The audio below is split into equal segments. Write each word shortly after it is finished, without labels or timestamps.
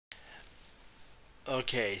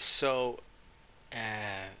Okay, so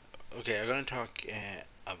uh, okay, I'm gonna talk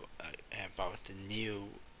about the new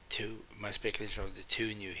my speculation of the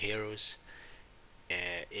two new heroes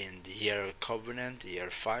in the year Covenant, the year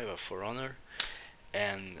 5 of For Honor,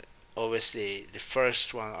 and obviously the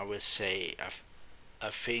first one I would say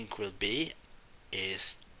I think will be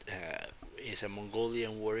is uh, is a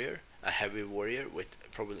Mongolian warrior, a heavy warrior with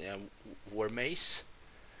probably a war mace,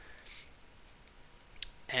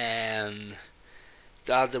 and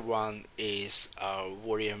the other one is a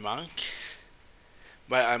warrior monk.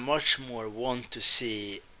 But I much more want to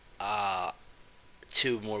see uh,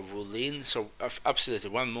 two more Wulin. So absolutely,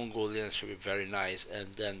 one Mongolian should be very nice,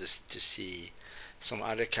 and then just to see some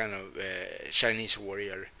other kind of Chinese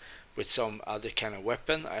warrior with some other kind of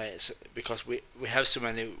weapon. Because we have so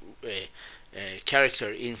many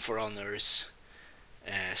character in For Honors.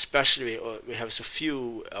 Especially we have so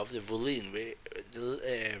few of the Wulin.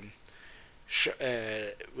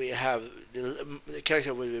 We have the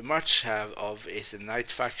character we much have of is the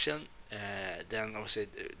Knight faction. Then obviously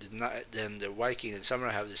then the Viking and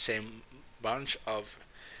Samurai have the same bunch of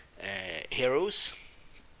heroes,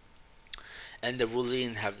 and the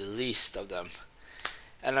Wulin have the least of them.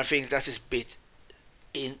 And I think that is a bit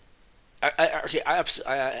in. Okay,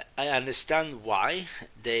 I understand why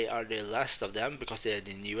they are the last of them because they are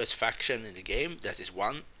the newest faction in the game. That is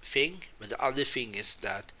one thing, but the other thing is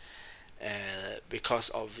that because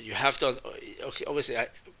of you have to okay obviously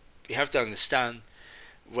you have to understand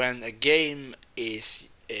when a game is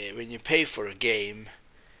when you pay for a game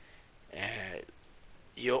uh,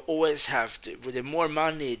 you always have to with the more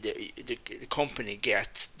money the company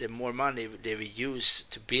get the more money they will use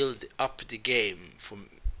to build up the game from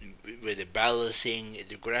with the balancing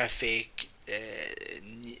the graphic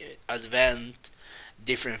advent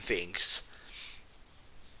different things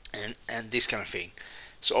and this kind of thing.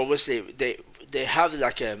 So obviously they have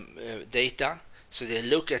like a data, so they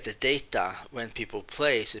look at the data when people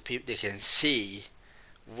play, so they can see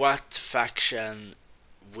what faction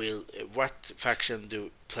will what faction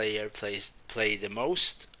do player play the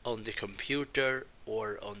most on the computer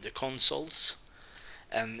or on the consoles.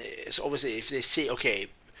 And so obviously if they see okay,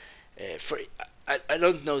 for I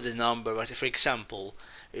don't know the number, but for example,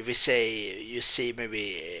 if we say you see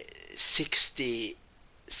maybe 60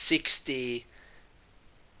 62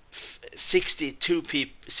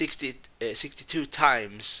 62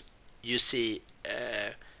 times you see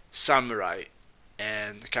samurai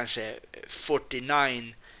and kanske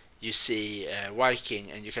 49 you see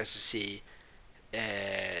Viking and you can see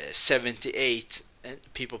 78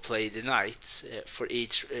 people play the knights for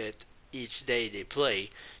each day they play.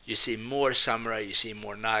 You see more samurai, you see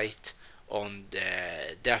more knight on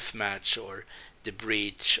the deathmatch or the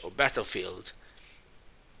breach or battlefield.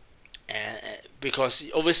 Because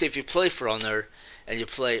obviously if you play For Honor and you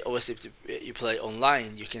play obviously if you play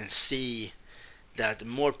online, you can see that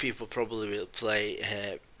more people probably will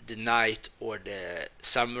play the knight or the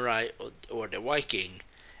samurai or the Viking,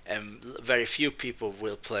 and very few people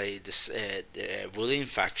will play this the Wulin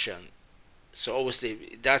faction. So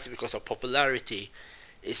obviously that's because of popularity.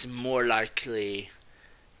 It's more likely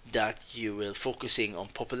that you will focusing on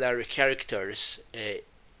popular characters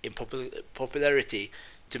in popularity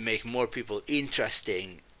to make more people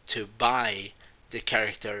interesting to buy the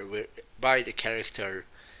character with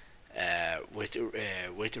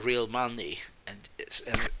real money and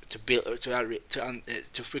to build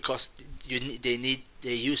to because they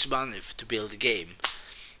use money to build the game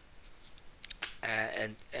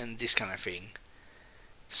and this kind of thing.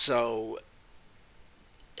 So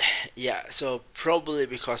yeah, so probably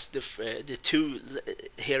because the two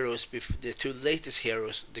the two latest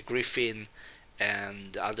heroes, the Griffin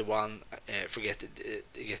and the other one, get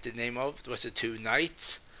the name of, was the two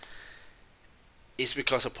knights, is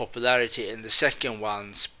because of popularity, and the second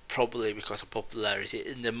one's probably because of popularity.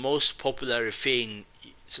 And the most popular thing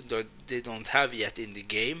so that they don't have yet in the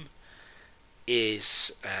game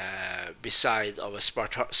is beside of a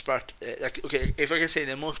like okay, if I can say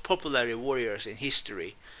the most popular warriors in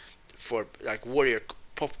history for like warrior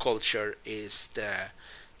pop culture is the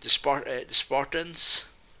Spartans,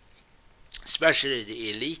 especially the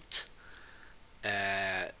elite,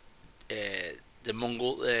 uh, the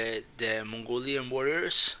Mongolian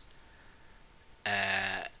warriors,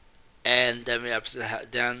 uh, and then we have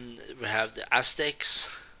the Aztecs,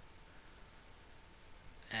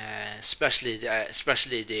 especially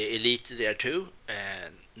the elite there too,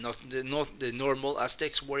 not the normal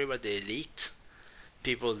Aztecs warrior, but the elite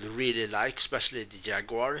people really like, especially the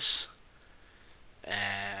Jaguars.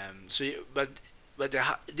 But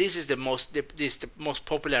this is the most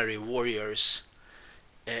popular warriors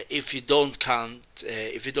if you don't count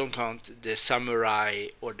the samurai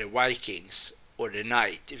or the Vikings or the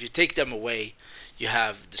knight. If you take them away, you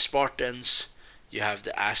have the Spartans, you have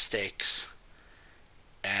the Aztecs,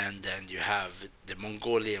 and then you have the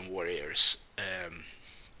Mongolian warriors,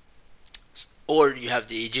 or you have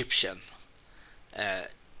the uh,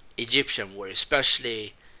 Egyptian warriors,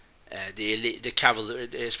 especially the cavalry,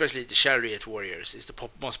 especially the chariot warriors, is the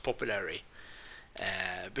most popular.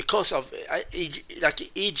 Because of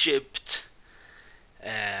like Egypt,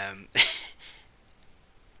 um,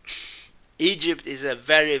 Egypt is a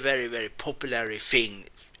very, very, very popular thing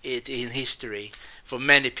in history for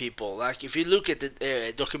many people. Like if you look at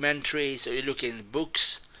the documentaries or you look in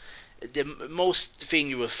books, the most thing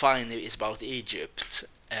you will find is about Egypt.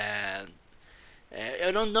 And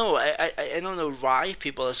I don't know. I don't know why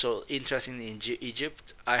people are so interested in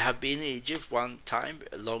Egypt. I have been in Egypt one time,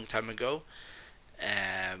 a long time ago,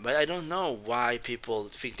 but I don't know why people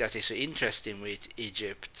think that is so interesting with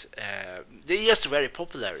Egypt. They're just very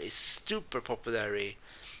popular. It's super popular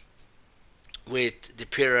with the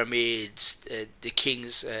pyramids, the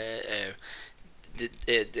kings, the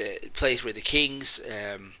place with the kings.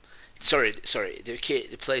 Sorry,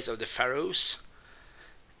 the place of the pharaohs,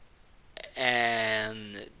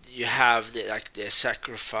 and you have the like the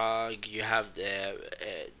sarcophag. You have the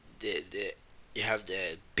you have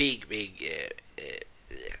the big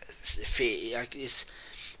like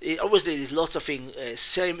obviously there's lots of things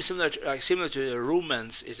similar to the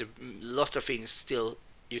Romans. Is a lot of things still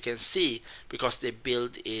you can see because they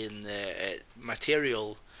build in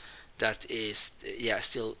material that is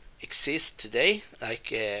still exists today,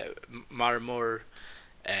 like marmor,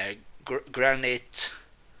 granite.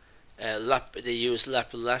 They use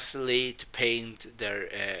lapis lazuli to paint their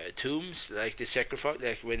tombs, like the sarcophagus,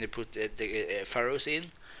 like when they put the pharaohs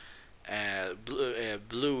in.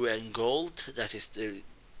 Blue and gold. That is the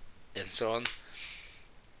and so on.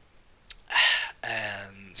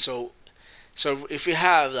 And so if you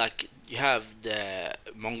have like you have the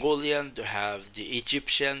Mongolian, you have the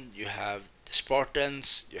Egyptian, you have the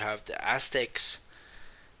Spartans, you have the Aztecs,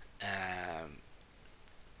 um,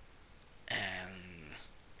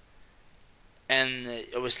 and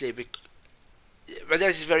obviously, but that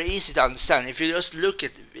is very easy to understand. If you just look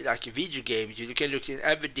at like a video game, you can look in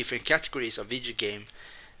every different categories of video game.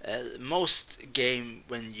 Most game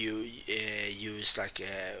when you use like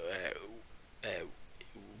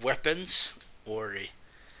weapons or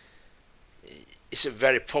it's a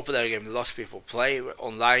very popular game. Lots of people play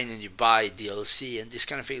online, and you buy DLC and this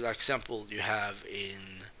kind of thing. Like example, you have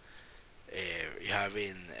in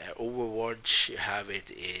Overwatch, you have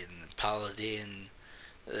it in Paladin.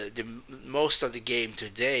 The most of the game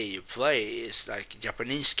today you play is like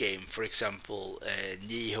Japanese game, for example,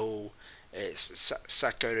 Nihon,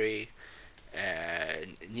 Sakari,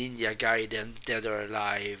 Ninja Gaiden, Dead or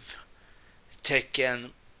Alive,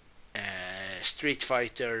 Tekken, Street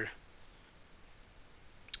Fighter.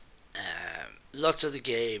 Lots of the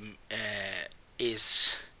game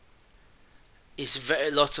is very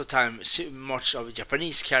lots of time so much of a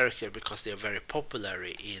Japanese character because they are very popular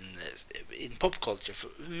in pop culture for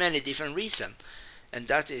many different reasons, and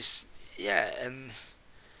that is and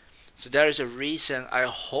so there is a reason I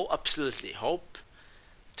absolutely hope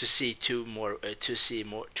to see two more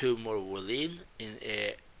Wolin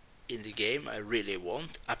in the game. I really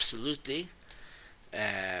want absolutely,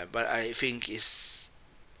 but I think it's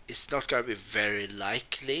not gonna be very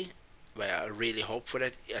likely. But I really hope for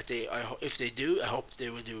that. If they do, I hope they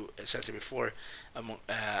will do, as I said before,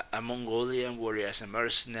 a Mongolian warrior as a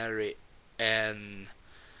mercenary, and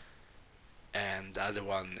the other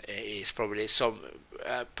one is probably some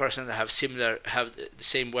person that have the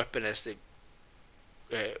same weapon as the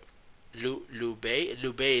Liu Bei.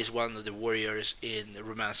 Liu Bei is one of the warriors in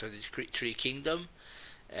Romance of the Three Kingdom,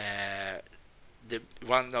 uh, the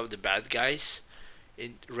one of the bad guys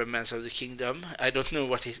in Remnants of the Kingdom. I don't know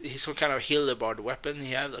what he's some kind of Hildebard weapon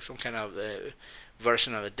he has, like some kind of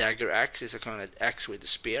version of a dagger axe. It's a kind of axe with a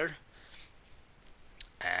spear.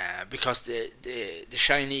 Because the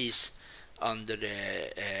Chinese under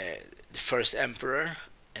the first emperor,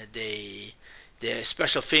 the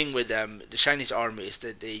special thing with them, the Chinese army, is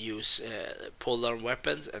that they use polearm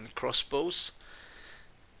weapons and crossbows,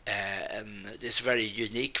 and it's very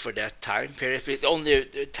unique for that time period. It's only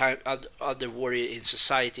the time other warrior in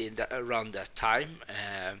society around that time.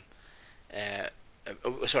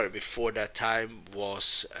 Sorry, before that time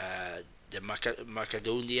was the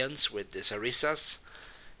Macedonians with the Sarissas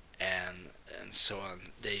and so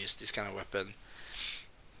on. They used this kind of weapon.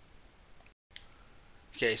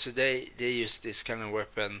 Okay, so they use this kind of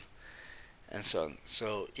weapon and so on.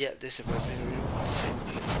 So yeah, this is a weapon